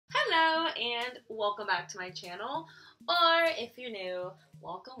and welcome back to my channel, or if you're new,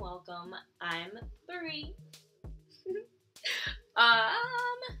 welcome. I'm Marie.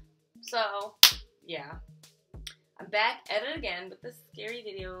 So yeah, I'm back at it again with the scary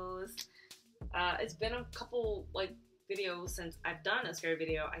videos. It's been a couple videos since I've done a scary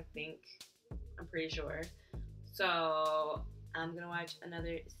video, I think. I'm pretty sure. So I'm gonna watch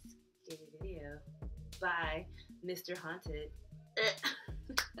another scary video by Mr. Haunted.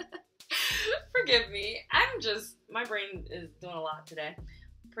 Forgive me. My brain is doing a lot today.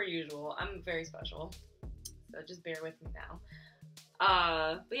 Per usual. I'm very special. So just bear with me now.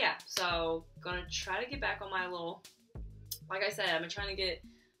 But yeah, so gonna try to get back on my little, like I said, I've been trying to get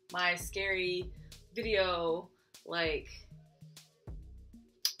my scary video,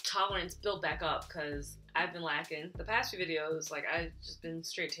 tolerance built back up, because I've been lacking. The past few videos, I've just been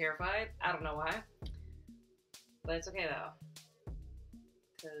straight terrified. I don't know why. But it's okay though,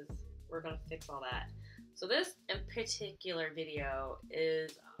 because we're gonna fix all that. So this in particular video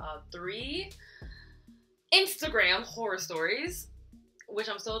is 3 Instagram horror stories, which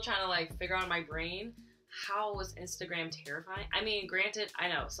I'm still trying to figure out in my brain. How was Instagram terrifying? I mean, granted, I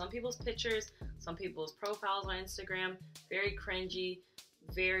know some people's pictures, some people's profiles on Instagram, very cringy,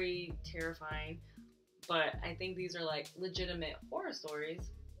 very terrifying, but I think these are legitimate horror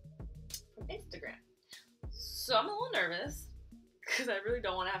stories from Instagram. So I'm a little nervous because I really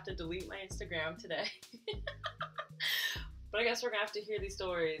don't want to have to delete my Instagram today. But I guess we're gonna have to hear these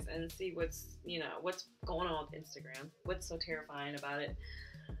stories and see what's going on with Instagram. What's so terrifying about it?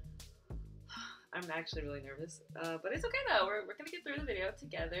 I'm actually really nervous, but it's okay though. We're gonna get through the video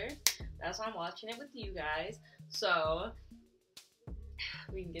together. That's why I'm watching it with you guys, so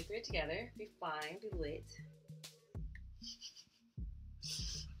we can get through it together. Be fine. Be lit.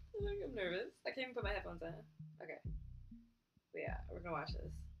 I'm nervous. I can't even put my headphones on. Okay. But yeah, we're gonna watch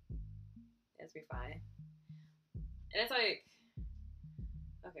this. It's be fine. And it's okay,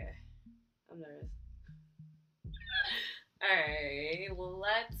 I'm nervous. Alright,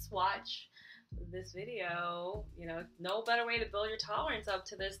 let's watch this video. No better way to build your tolerance up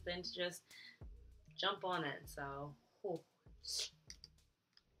to this than to just jump on it. So,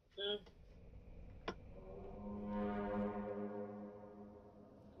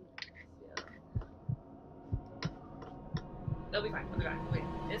 It'll be fine. It'll be fine. Wait,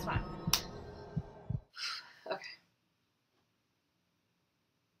 it's fine. Okay.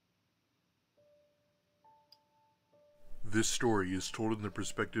 This story is told in the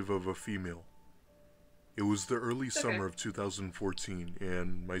perspective of a female. It was the early summer of 2014,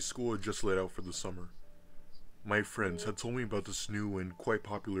 and my school had just let out for the summer. My friends had told me about this new and quite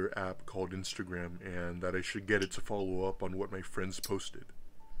popular app called Instagram, and that I should get it to follow up on what my friends posted.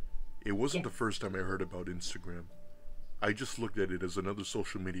 It wasn't the first time I heard about Instagram. I just looked at it as another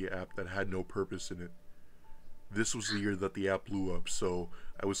social media app that had no purpose in it. This was the year that the app blew up, so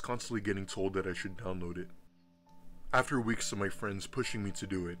I was constantly getting told that I should download it. After weeks of my friends pushing me to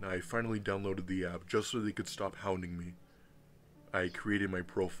do it, I finally downloaded the app just so they could stop hounding me. I created my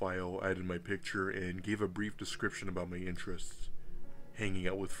profile, added my picture, and gave a brief description about my interests. Hanging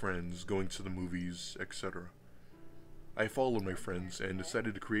out with friends, going to the movies, etc. I followed my friends and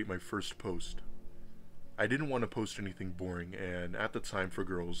decided to create my first post. I didn't want to post anything boring, and at the time for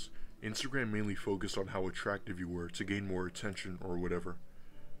girls, Instagram mainly focused on how attractive you were to gain more attention or whatever.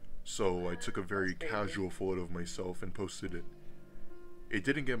 So I took a very casual photo of myself and posted it. It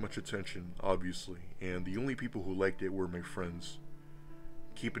didn't get much attention, obviously, and the only people who liked it were my friends.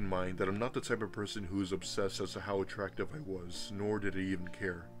 Keep in mind that I'm not the type of person who is obsessed as to how attractive I was, nor did I even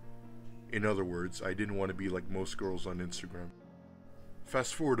care. In other words, I didn't want to be like most girls on Instagram.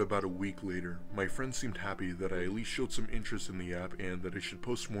 Fast forward about a week later, my friends seemed happy that I at least showed some interest in the app and that I should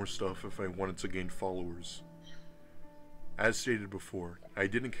post more stuff if I wanted to gain followers. As stated before, I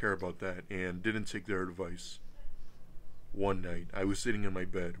didn't care about that and didn't take their advice. One night, I was sitting in my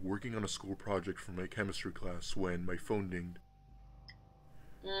bed working on a school project for my chemistry class when my phone dinged.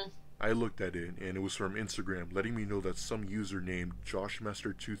 I looked at it and it was from Instagram letting me know that some user named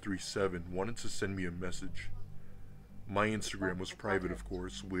JoshMaster237 wanted to send me a message. My Instagram was private, of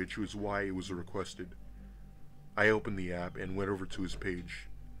course, which was why it was requested. I opened the app and went over to his page.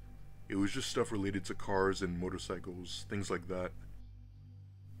 It was just stuff related to cars and motorcycles, things like that.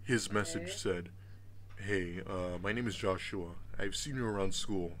 His message said, "Hey, my name is Joshua. I've seen you around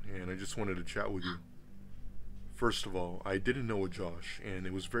school, and I just wanted to chat with you." First of all, I didn't know a Josh, and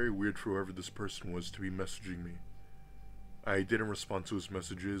it was very weird for whoever this person was to be messaging me. I didn't respond to his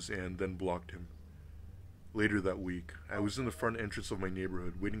messages and then blocked him. Later that week, I was in the front entrance of my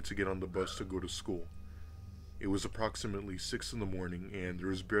neighborhood waiting to get on the bus to go to school. It was approximately 6 in the morning, and there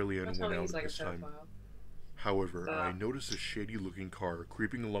was barely Don't tell anyone me out he's at like a this time. pedophile. However, I Stop. noticed a shady-looking car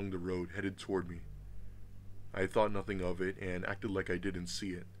creeping along the road headed toward me. I thought nothing of it and acted like I didn't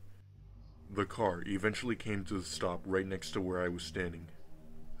see it. The car eventually came to a stop right next to where I was standing.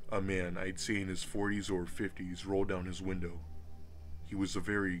 A man I'd say in his 40s or 50s rolled down his window. He was a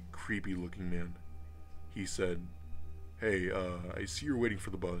very creepy-looking man. He said, "Hey, I see you're waiting for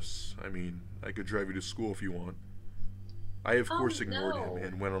the bus. I mean, I could drive you to school if you want." I of Oh course ignored him no.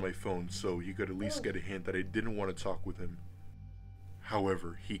 and went on my phone so he could at least get a hint that I didn't want to talk with him.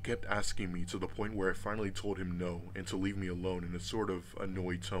 However, he kept asking me to the point where I finally told him no and to leave me alone in a sort of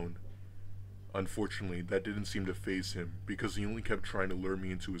annoyed tone. Unfortunately, that didn't seem to faze him because he only kept trying to lure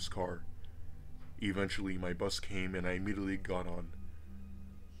me into his car. Eventually, my bus came and I immediately got on.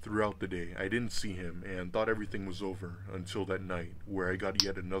 Throughout the day, I didn't see him and thought everything was over until that night where I got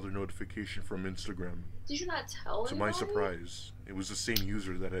yet another notification from Instagram. Did you not tell To my anybody? surprise, it was the same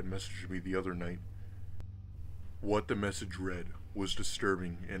user that had messaged me the other night. What the message read was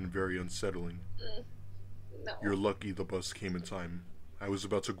disturbing and very unsettling. No. "You're lucky the bus came in time. I was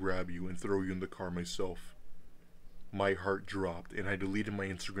about to grab you and throw you in the car myself." My heart dropped and I deleted my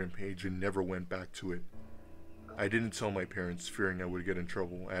Instagram page and never went back to it. I didn't tell my parents, fearing I would get in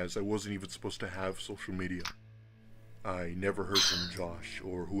trouble, as I wasn't even supposed to have social media. I never heard from Josh,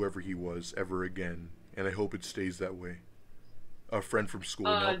 or whoever he was, ever again, and I hope it stays that way. A friend from school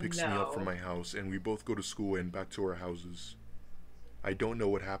now picks me up from No. my house, and we both go to school and back to our houses. I don't know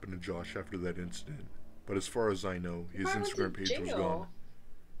what happened to Josh after that incident, but as far as I know, his Probably went to Instagram page was jail. gone.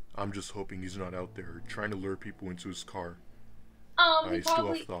 I'm just hoping he's not out there trying to lure people into his car. He I still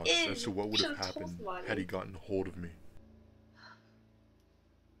probably have thoughts is. as to what would have Should've told happened somebody. had he gotten hold of me.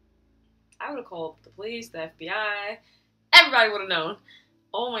 I would have called the police, the FBI. Everybody would have known.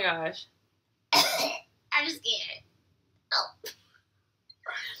 Oh my gosh. I'm just scared. Oh.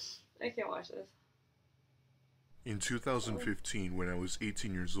 I can't watch this. In 2015, when I was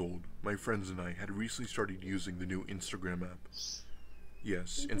 18 years old, my friends and I had recently started using the new Instagram app.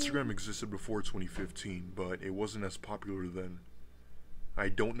 Yes, Instagram existed before 2015, but it wasn't as popular then. I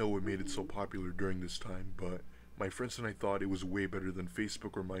don't know what made it so popular during this time, but my friends and I thought it was way better than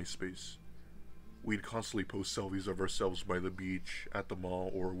Facebook or MySpace. We'd constantly post selfies of ourselves by the beach, at the mall,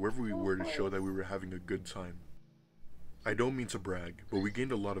 or wherever we were to show that we were having a good time. I don't mean to brag, but we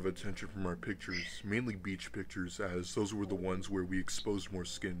gained a lot of attention from our pictures, mainly beach pictures, as those were the ones where we exposed more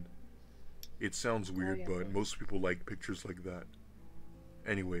skin. It sounds weird, but most people like pictures like that.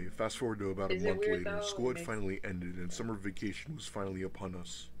 Anyway, fast forward to about a Is it month weird, later, though? school had Like- finally ended and summer vacation was finally upon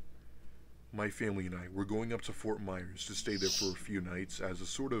us. My family and I were going up to Fort Myers to stay there for a few nights as a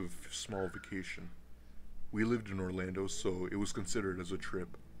sort of small vacation. We lived in Orlando, so it was considered as a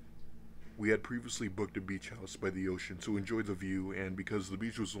trip. We had previously booked a beach house by the ocean to enjoy the view and because the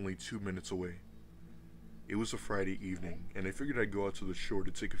beach was only 2 minutes away. It was a Friday evening, and I figured I'd go out to the shore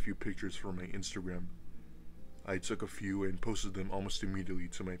to take a few pictures for my Instagram. I took a few and posted them almost immediately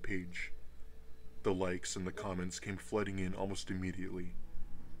to my page. The likes and the comments came flooding in almost immediately.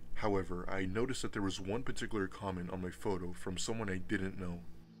 However, I noticed that there was one particular comment on my photo from someone I didn't know.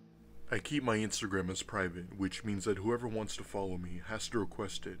 I keep my Instagram as private, which means that whoever wants to follow me has to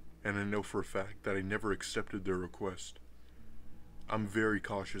request it, and I know for a fact that I never accepted their request. I'm very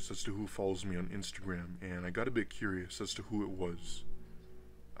cautious as to who follows me on Instagram, and I got a bit curious as to who it was.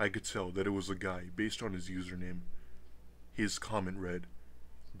 I could tell that it was a guy based on his username. His comment read,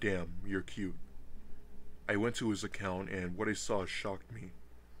 "Damn, you're cute." I went to his account and what I saw shocked me.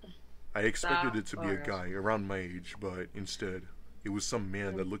 I expected it to be a guy around my age, but instead, it was some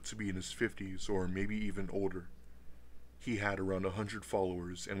man that looked to be in his 50s or maybe even older. He had around 100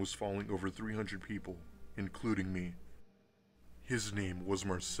 followers and was following over 300 people, including me. His name was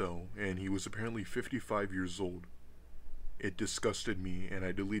Marcel, and he was apparently 55 years old. It disgusted me, and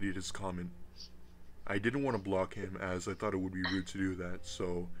I deleted his comment. I didn't want to block him as I thought it would be rude to do that,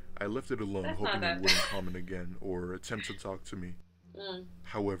 so I left it alone, hoping he wouldn't comment again or attempt to talk to me.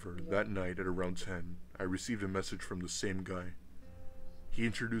 However, that night at around 10, I received a message from the same guy. He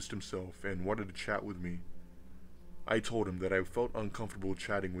introduced himself and wanted to chat with me. I told him that I felt uncomfortable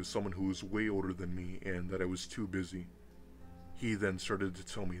chatting with someone who was way older than me and that I was too busy. He then started to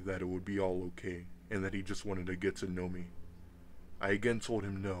tell me that it would be all okay and that he just wanted to get to know me. I again told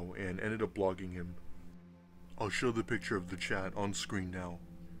him no and ended up blocking him. I'll show the picture of the chat on screen now.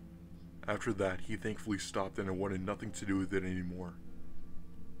 After that, he thankfully stopped and I wanted nothing to do with it anymore.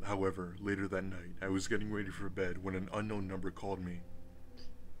 However, later that night, I was getting ready for bed when an unknown number called me.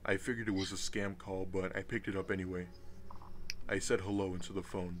 I figured it was a scam call, but I picked it up anyway. I said hello into the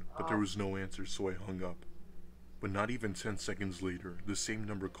phone, but there was no answer, so I hung up. But not even 10 seconds later, the same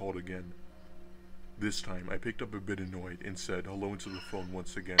number called again. This time, I picked up a bit annoyed and said hello into the phone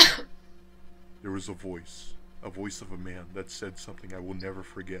once again. There was a voice of a man that said something I will never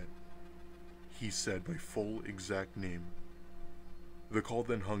forget. He said my full exact name. The call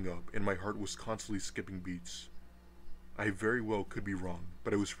then hung up, and my heart was constantly skipping beats. I very well could be wrong,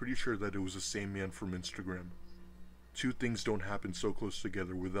 but I was pretty sure that it was the same man from Instagram. Two things don't happen so close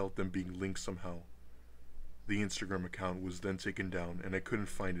together without them being linked somehow. The Instagram account was then taken down, and I couldn't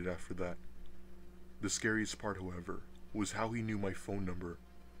find it after that. The scariest part, however, was how he knew my phone number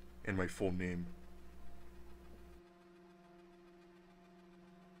and my full name.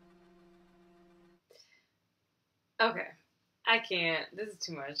 Okay. I can't. This is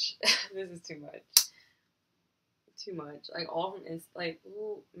too much. This is too much. Too much. Like, all from like,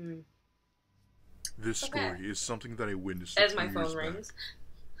 ooh, This story is something that I witnessed as my phone rings.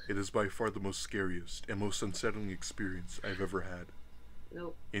 Back. It is by far the most scariest and most unsettling experience I've ever had.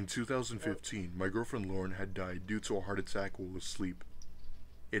 Nope. In 2015, my girlfriend Lauren had died due to a heart attack while asleep.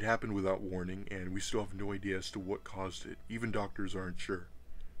 It happened without warning, and we still have no idea as to what caused it. Even doctors aren't sure.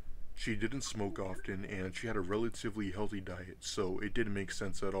 She didn't smoke often, and she had a relatively healthy diet, so it didn't make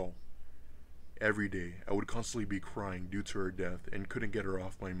sense at all. Every day, I would constantly be crying due to her death and couldn't get her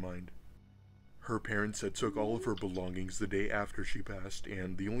off my mind. Her parents had took all of her belongings the day after she passed,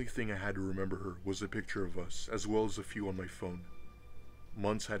 and the only thing I had to remember her was a picture of us, as well as a few on my phone.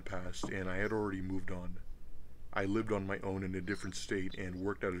 Months had passed, and I had already moved on. I lived on my own in a different state and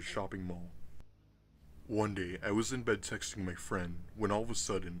worked at a shopping mall. One day, I was in bed texting my friend, when all of a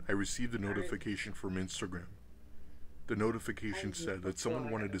sudden, I received a notification from Instagram. The notification said that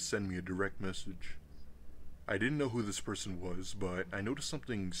someone wanted to send me a direct message. I didn't know who this person was, but I noticed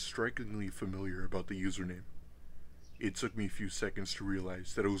something strikingly familiar about the username. It took me a few seconds to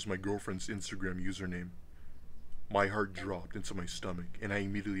realize that it was my girlfriend's Instagram username. My heart dropped into my stomach, and I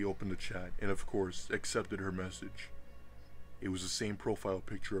immediately opened the chat and, of course, accepted her message. It was the same profile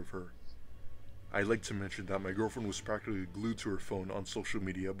picture of her. I'd like to mention that my girlfriend was practically glued to her phone on social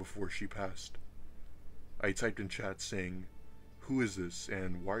media before she passed. I typed in chat saying, "Who is this,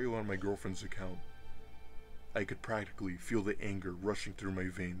 and why are you on my girlfriend's account?" I could practically feel the anger rushing through my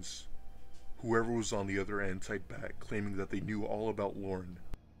veins. Whoever was on the other end typed back, claiming that they knew all about Lauren.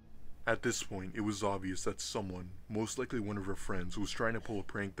 At this point, it was obvious that someone, most likely one of her friends, was trying to pull a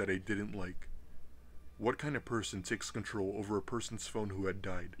prank that I didn't like. What kind of person takes control over a person's phone who had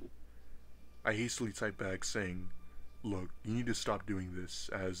died? I hastily typed back saying, "Look, you need to stop doing this,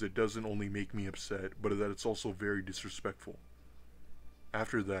 as it doesn't only make me upset, but that it's also very disrespectful."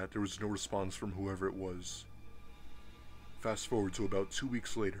 After that, there was no response from whoever it was. Fast forward to about 2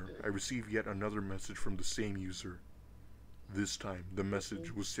 weeks later, I received yet another message from the same user. This time, the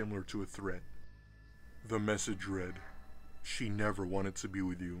message was similar to a threat. The message read, "She never wanted to be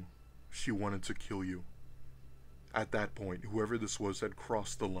with you. She wanted to kill you." At that point, whoever this was had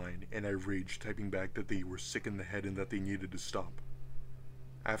crossed the line, and I raged, typing back that they were sick in the head and that they needed to stop.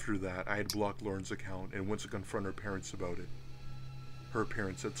 After that, I had blocked Lauren's account and went to confront her parents about it. Her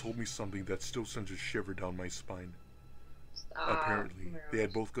parents had told me something that still sends a shiver down my spine. Apparently, they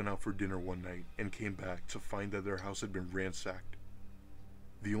had both gone out for dinner one night and came back to find that their house had been ransacked.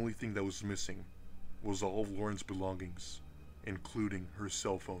 The only thing that was missing was all of Lauren's belongings, including her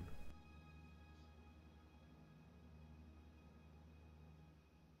cell phone.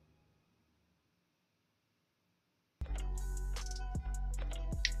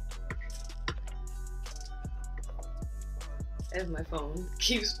 As my phone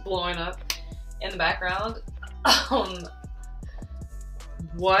keeps blowing up in the background.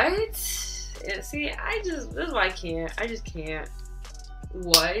 What? See, this is why I just can't.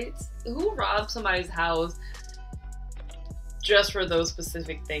 What? Who robbed somebody's house just for those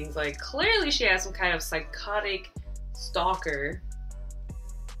specific things? Like, clearly she has some kind of psychotic stalker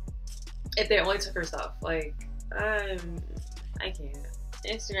if they only took her stuff. Like, I can't.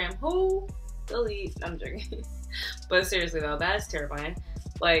 Instagram, who? Delete. I'm joking. But seriously though, that's terrifying.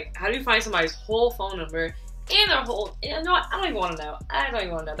 Like, how do you find somebody's whole phone number and their whole, you know what? I don't even want to know. I don't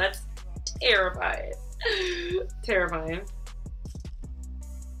even want to know. That's terrifying. Terrifying.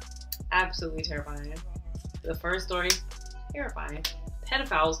 Absolutely terrifying. The first story, terrifying.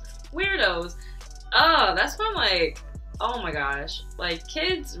 Pedophiles, weirdos. Oh, that's why I'm like, oh my gosh. Like,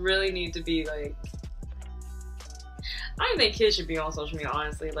 kids really need to be like, I don't even think kids should be on social media,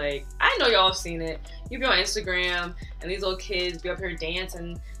 honestly. Like, I know y'all have seen it. You be on Instagram, and these little kids be up here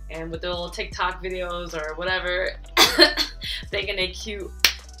dancing, and with their little TikTok videos or whatever, thinking they cute.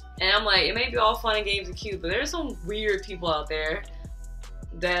 And I'm like, it may be all fun and games and cute, but there's some weird people out there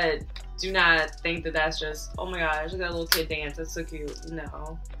that do not think that that's just, oh my gosh, look at that little kid dance, that's so cute.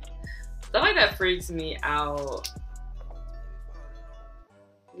 No. Stuff like that freaks me out.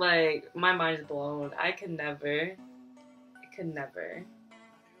 Like, my mind's blown. I could never.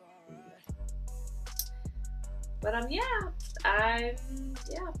 But I'm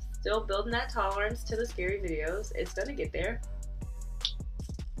still building that tolerance to the scary videos. It's gonna get there.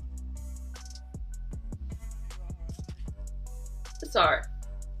 Sorry.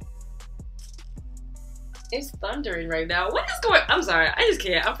 It's thundering right now. What is going on? I'm sorry. I just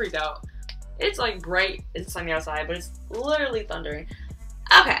can't. I'm freaked out. It's like bright and sunny outside, but it's literally thundering.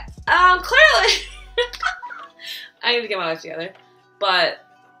 Okay. Clearly. I need to get my life together. But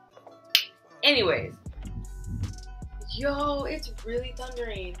anyways. Yo, it's really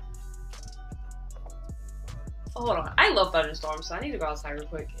thundering. Oh, hold on. I love thunderstorms, so I need to go outside real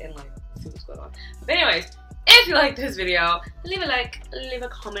quick and like see what's going on. But anyways, if you like this video, leave a like, leave a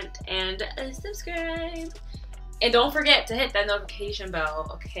comment, and subscribe. And don't forget to hit that notification bell,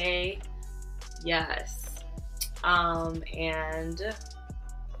 okay? Yes. And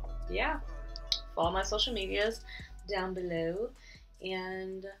yeah, follow my social medias down below,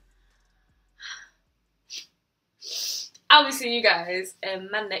 and I'll be seeing you guys in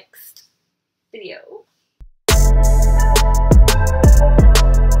my next video.